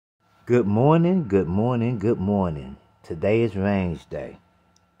Good morning, good morning, good morning. Today is range day.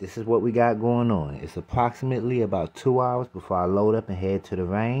 This is what we got going on. It's approximately about 2 hours before I load up and head to the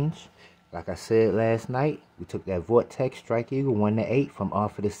range. Like I said last night, we took that Vortex Strike Eagle 1-8 from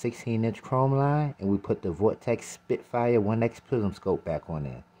off of the 16-inch chrome line, and we put the Vortex Spitfire 1X Prism Scope back on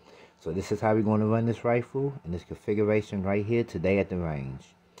there. So this is how we're going to run this rifle in this configuration right here today at the range.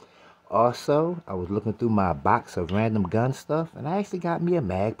 Also, I was looking through my box of random gun stuff, and I actually got me a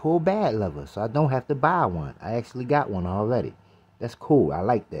Magpul bad lever, so I don't have to buy one. I actually got one already. That's cool. I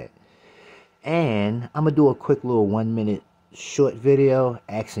like that. And I'm going to do a quick little 1-minute short video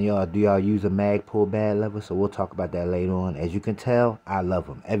asking y'all, do y'all use a Magpul bad lever? So we'll talk about that later on. As you can tell, I love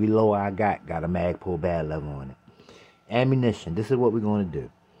them. Every lower I got a Magpul bad lever on it. Ammunition. This is what we're going to do.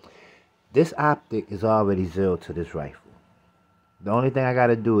 This optic is already zeroed to this rifle. The only thing I got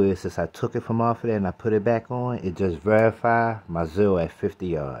to do is, since I took it from off of there and I put it back on, it just verify my zero at 50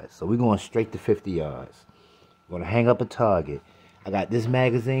 yards. So we're going straight to 50 yards. I'm going to hang up a target. I got this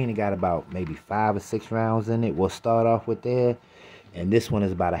magazine. It got about maybe 5 or 6 rounds in it. We'll start off with there. And this one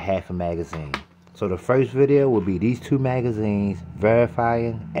is about a half a magazine. So the first video will be these 2 magazines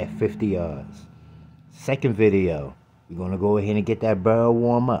verifying at 50 yards. Second video, we're going to go ahead and get that barrel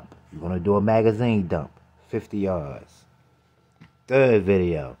warm up. We're going to do a magazine dump, 50 yards. Third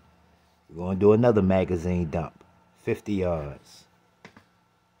video, we're going to do another magazine dump, 50 yards.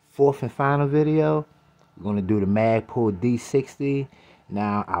 Fourth and final video, we're going to do the Magpul D60.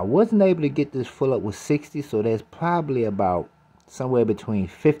 Now, I wasn't able to get this full up with 60, so there's probably about somewhere between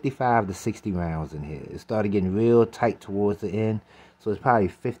 55 to 60 rounds in here. It started getting real tight towards the end, so it's probably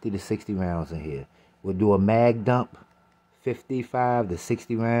 50 to 60 rounds in here. We'll do a mag dump, 55 to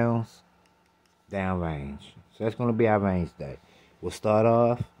 60 rounds, downrange. So that's going to be our range day. We'll start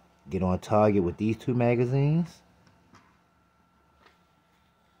off, get on target with these 2 magazines.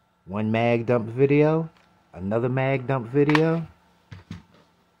 1 mag dump video, another mag dump video,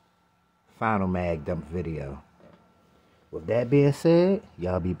 final mag dump video. With that being said,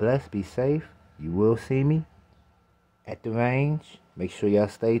 y'all be blessed, be safe. You will see me at the range. Make sure y'all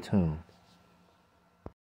stay tuned.